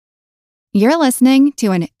You're listening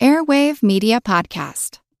to an Airwave Media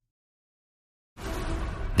Podcast.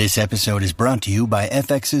 This episode is brought to you by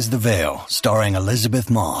FX's The Veil, starring Elizabeth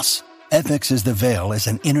Moss. FX's The Veil is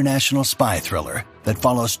an international spy thriller that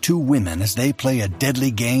follows two women as they play a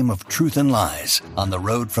deadly game of truth and lies on the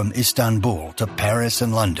road from Istanbul to Paris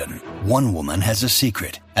and London. One woman has a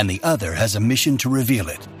secret, and the other has a mission to reveal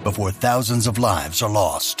it before thousands of lives are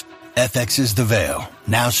lost. FX's The Veil,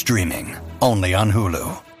 now streaming, only on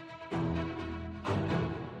Hulu.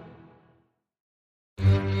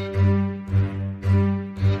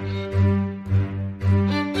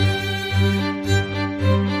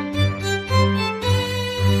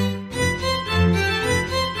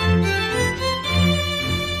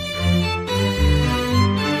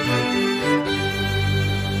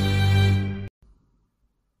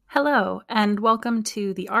 Hello, and welcome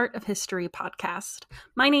to the Art of History podcast.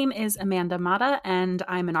 My name is Amanda Mata, and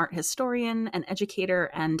I'm an art historian, an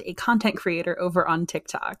educator, and a content creator over on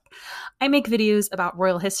TikTok. I make videos about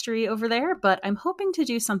royal history over there, but I'm hoping to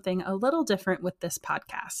do something a little different with this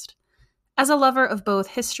podcast. As a lover of both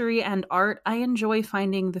history and art, I enjoy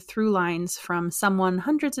finding the through lines from someone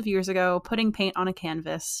hundreds of years ago putting paint on a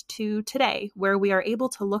canvas to today, where we are able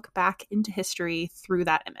to look back into history through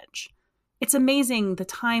that image. It's amazing the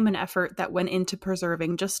time and effort that went into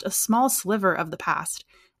preserving just a small sliver of the past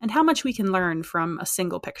and how much we can learn from a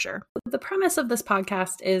single picture. The premise of this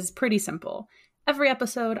podcast is pretty simple. Every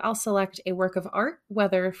episode, I'll select a work of art,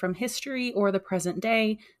 whether from history or the present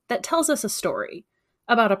day, that tells us a story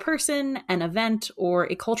about a person, an event,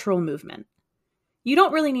 or a cultural movement. You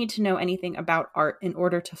don't really need to know anything about art in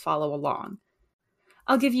order to follow along.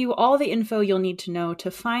 I'll give you all the info you'll need to know to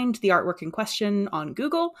find the artwork in question on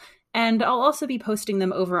Google, and I'll also be posting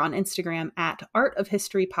them over on Instagram at Art of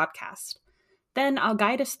History Podcast. Then I'll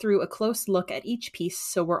guide us through a close look at each piece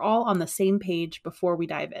so we're all on the same page before we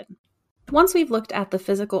dive in. Once we've looked at the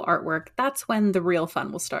physical artwork, that's when the real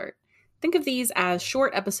fun will start. Think of these as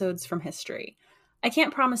short episodes from history. I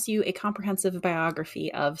can't promise you a comprehensive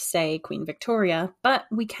biography of, say, Queen Victoria, but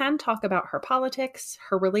we can talk about her politics,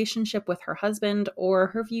 her relationship with her husband, or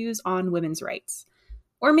her views on women's rights.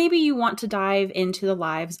 Or maybe you want to dive into the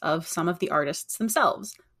lives of some of the artists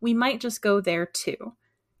themselves. We might just go there too.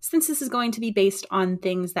 Since this is going to be based on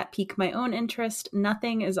things that pique my own interest,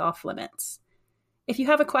 nothing is off limits. If you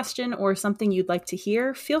have a question or something you'd like to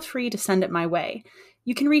hear, feel free to send it my way.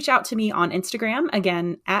 You can reach out to me on Instagram,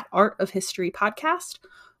 again, at Art of History Podcast,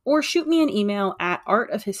 or shoot me an email at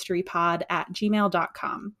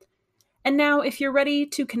artofhistorypod@gmail.com. And now, if you're ready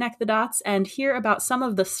to connect the dots and hear about some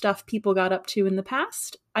of the stuff people got up to in the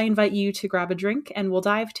past, I invite you to grab a drink and we'll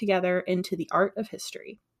dive together into the art of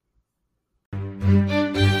history.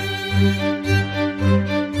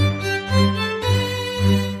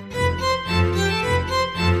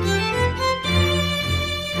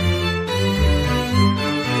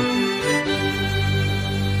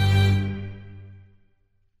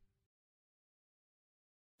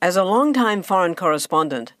 As a longtime foreign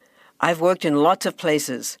correspondent, I've worked in lots of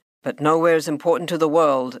places, but nowhere as important to the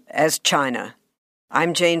world as China.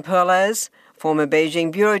 I'm Jane Perlez, former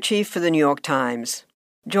Beijing bureau chief for the New York Times.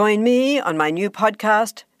 Join me on my new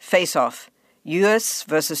podcast, Face Off, U.S.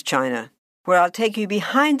 versus China, where I'll take you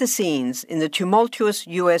behind the scenes in the tumultuous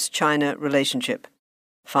U.S.-China relationship.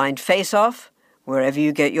 Find Face Off wherever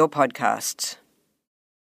you get your podcasts.